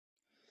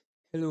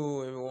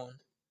Hello everyone,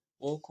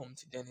 welcome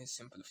to Dennis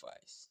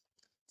Simplifies.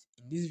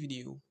 In this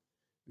video,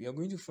 we are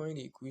going to find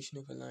the equation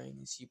of a line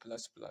in C++,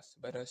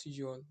 but as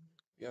usual,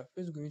 we are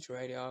first going to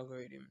write the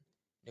algorithm,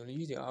 then we'll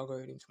use the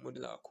algorithm to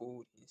model our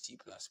code in C++.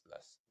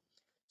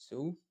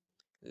 So,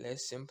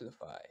 let's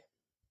simplify.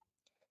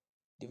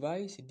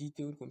 Devise a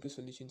detailed complete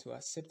solution to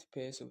accept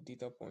pairs of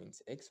data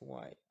points x,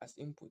 y as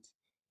input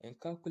and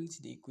calculate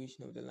the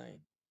equation of the line.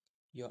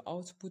 Your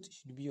output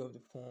should be of the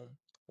form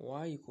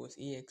y equals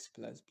ax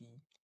plus b,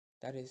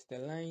 that is the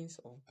lines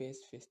of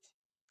best fit,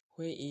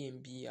 where a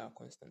and b are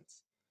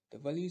constants. The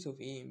values of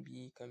a and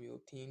b can be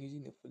obtained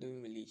using the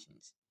following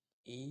relations,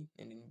 a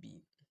and then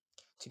b.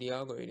 To the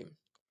algorithm.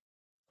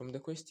 From the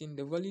question,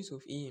 the values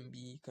of a and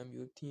b can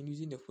be obtained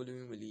using the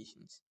following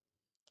relations.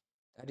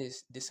 That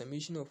is the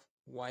summation of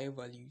y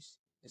values,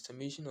 the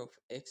summation of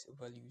x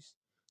values,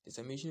 the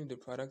summation of the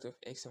product of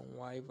x and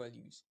y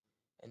values,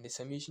 and the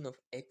summation of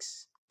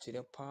x to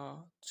the power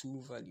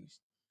 2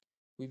 values.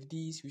 With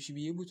these, we should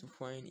be able to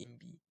find a and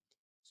b.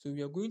 So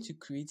we are going to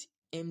create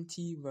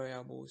empty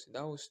variables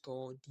that will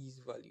store these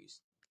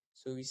values.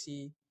 So we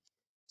say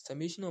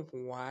summation of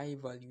y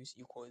values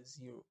equals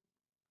 0.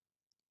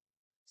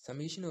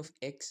 Summation of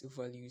x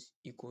values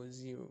equals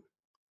 0.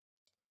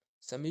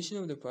 Summation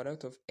of the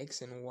product of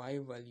x and y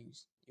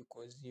values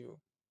equals 0.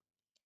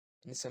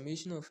 And the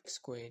summation of x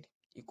squared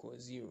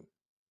equals 0.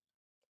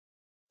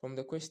 From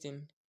the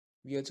question,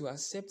 we are to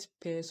accept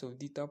pairs of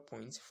data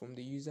points from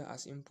the user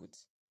as input.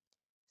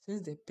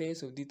 Since the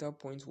pairs of data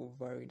points will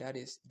vary, that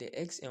is, the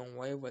x and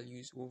y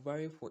values will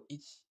vary for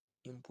each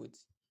input,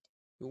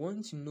 we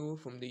want to know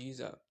from the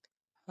user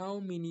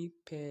how many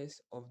pairs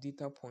of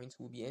data points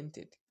will be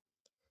entered.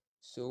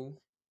 So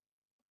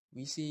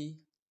we say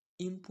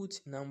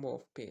input number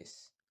of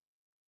pairs.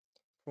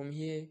 From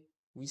here,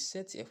 we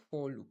set a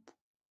for loop.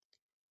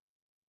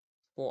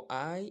 For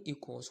I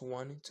equals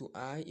 1 to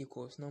I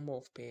equals number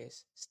of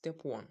pairs, step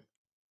 1.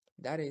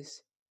 That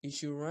is, you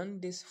should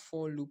run this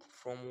for loop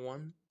from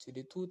 1 to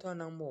the total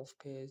number of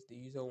pairs the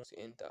user wants to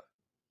enter.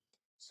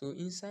 So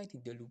inside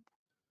the loop,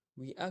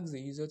 we ask the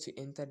user to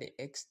enter the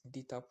x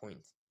data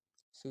point.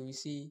 So we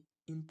say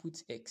input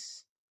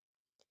x.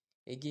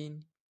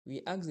 Again,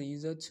 we ask the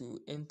user to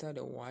enter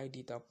the y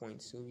data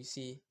point. So we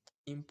say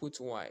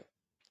input y.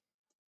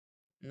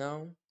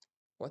 Now,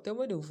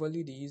 whatever the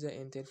value the user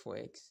entered for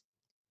x,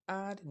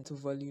 add the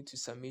value to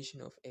summation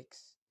of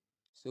x.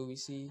 So we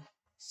say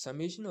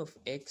summation of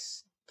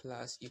x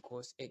plus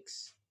equals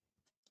x.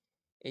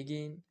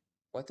 Again,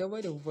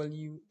 whatever the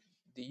value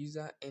the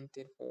user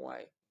entered for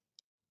y,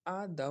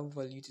 add that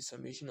value to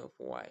summation of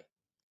y.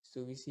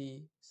 So we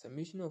say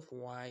summation of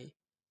y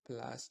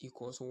plus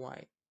equals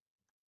y.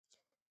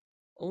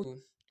 Also,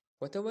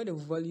 whatever the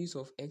values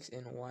of x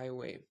and y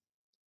were,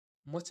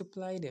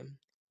 multiply them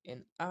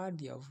and add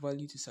their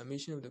value to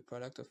summation of the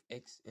product of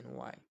x and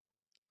y.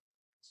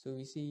 So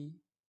we say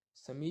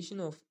summation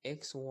of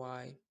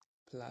xy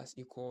plus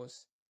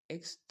equals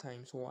x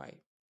times y.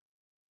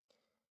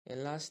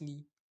 And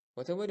lastly,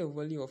 whatever the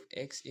value of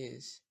x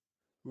is,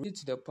 raise it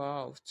to the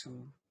power of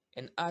 2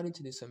 and add it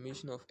to the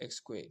summation of x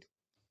squared.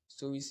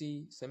 So we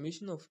say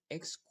summation of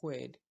x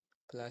squared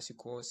plus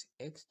equals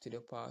x to the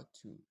power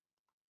 2.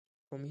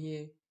 From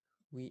here,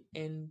 we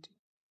end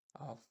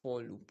our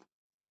for loop.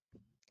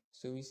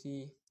 So we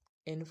say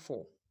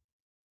n4.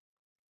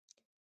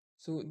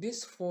 So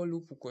this for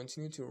loop will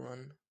continue to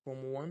run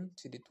from 1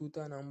 to the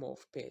total number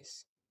of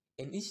pairs.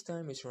 And each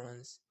time it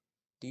runs,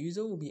 the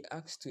user will be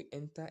asked to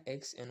enter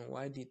x and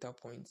y data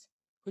points,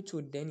 which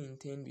will then in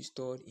turn be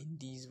stored in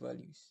these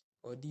values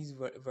or these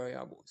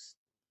variables.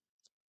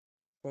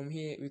 From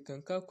here, we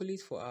can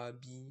calculate for our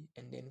b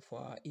and then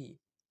for our a.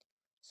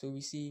 So we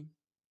say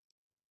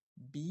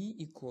b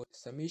equals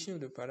summation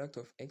of the product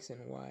of x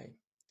and y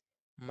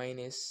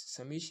minus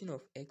summation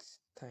of x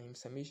times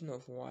summation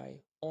of y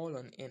all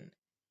on n,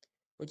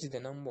 which is the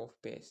number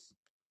of pairs,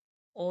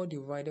 all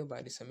divided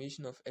by the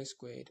summation of x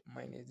squared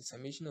minus the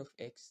summation of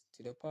x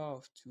to the power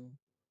of 2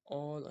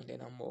 all on the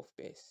number of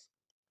pairs.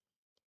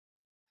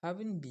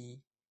 Having b,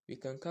 we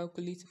can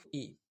calculate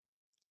a.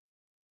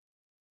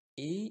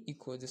 A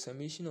equals the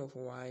summation of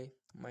y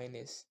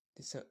minus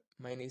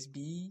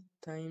b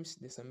times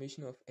the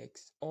summation of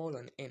x all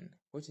on n,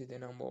 which is the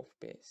number of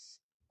pairs.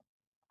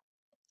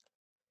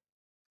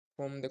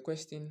 From the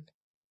question,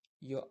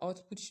 your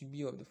output should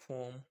be of the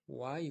form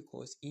y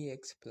equals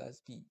ax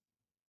plus b.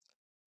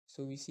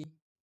 So we see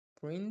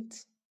print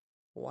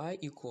y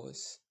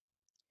equals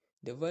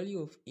the value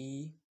of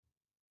a,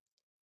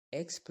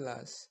 x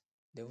plus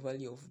the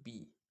value of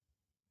b.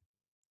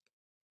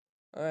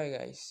 Alright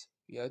guys,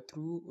 we are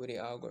through with the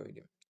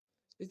algorithm.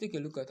 Let's take a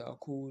look at our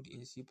code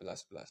in C++.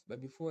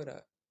 But before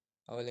that,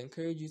 I will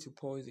encourage you to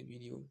pause the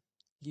video,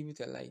 give it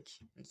a like,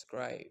 and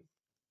subscribe.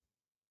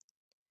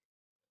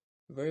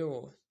 Very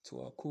well, to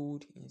our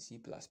code in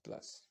C++.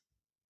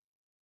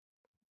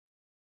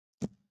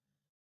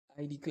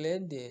 I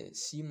declared the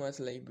CMath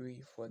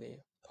library for the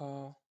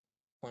par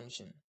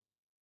function.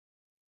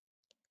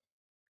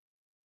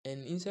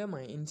 And inside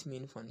my int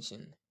main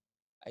function,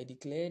 I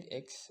declared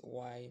x,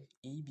 y,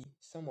 ab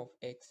sum of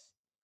x,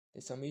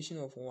 the summation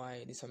of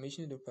y, the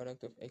summation of the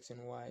product of x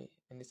and y,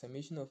 and the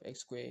summation of x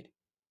squared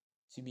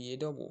to be a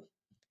double.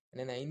 And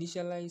then I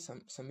initialize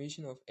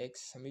summation of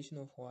x, summation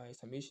of y,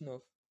 summation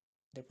of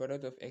the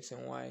product of x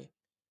and y,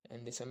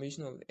 and the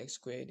summation of x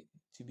squared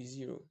to be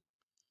 0.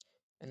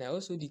 And I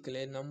also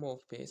declare number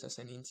of pairs as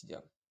an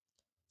integer.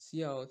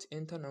 Cout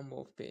enter number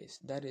of pairs.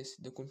 That is,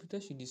 the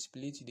computer should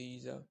display to the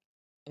user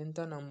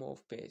enter number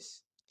of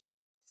pairs.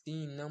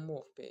 Seeing number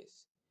of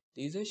pairs,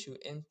 the user should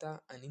enter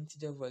an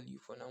integer value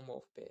for number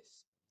of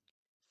pairs.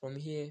 From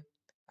here,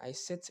 I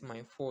set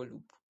my for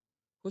loop,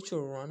 which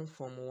will run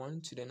from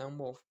 1 to the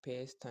number of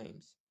pairs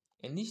times.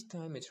 And each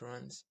time it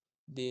runs,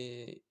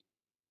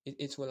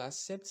 it will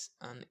accept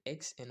an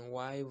x and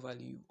y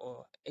value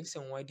or x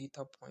and y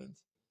data point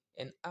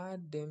and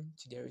add them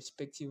to their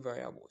respective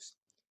variables.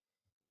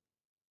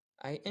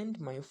 I end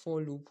my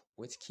for loop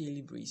with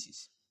curly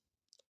braces.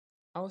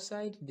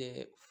 Outside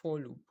the for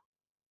loop,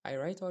 I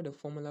write out the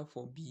formula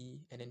for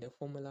b and then the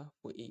formula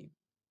for a.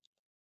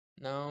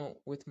 Now,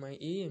 with my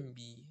a and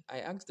b, I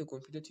ask the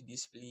computer to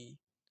display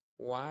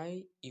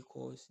y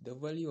equals the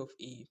value of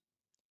a,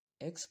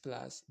 x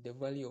plus the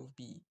value of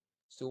b.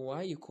 So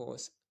y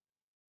equals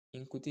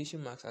in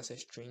quotation marks as a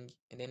string,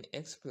 and then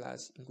x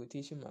plus in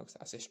quotation marks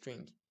as a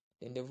string,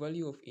 then the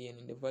value of a and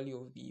then the value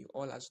of b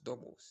all as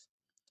doubles.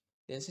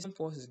 Then system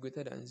pulse is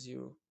greater than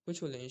 0,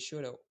 which will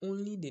ensure that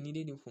only the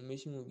needed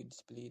information will be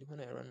displayed when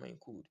I run my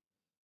code,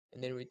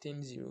 and then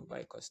return 0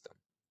 by custom.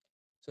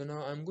 So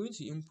now I'm going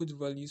to input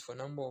values for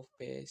number of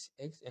pairs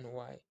x and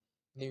y,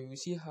 and then we'll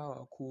see how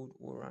our code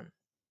will run.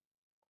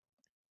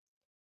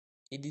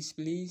 It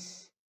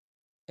displays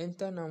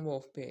enter number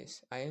of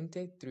pairs. I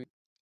entered 3,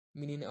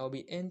 meaning I'll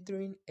be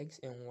entering x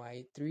and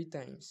y 3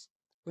 times,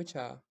 which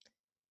are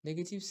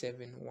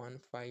 -7, 1,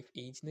 5,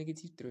 8,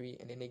 -3,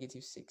 and then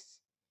 -6.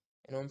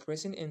 And on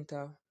pressing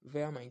enter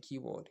via my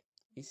keyboard,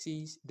 it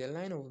says the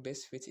line of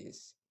best fit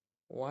is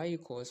y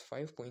equals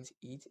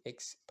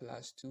 5.8x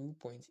plus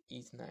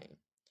 2.89.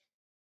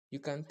 You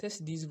can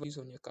test these values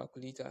on your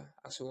calculator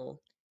as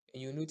well,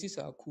 and you'll notice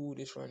our code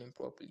is running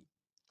properly.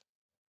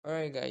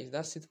 Alright guys,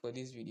 that's it for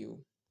this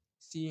video.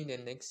 See you in the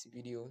next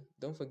video.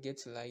 Don't forget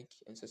to like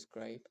and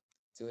subscribe.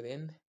 Till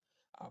then,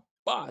 a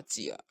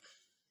party.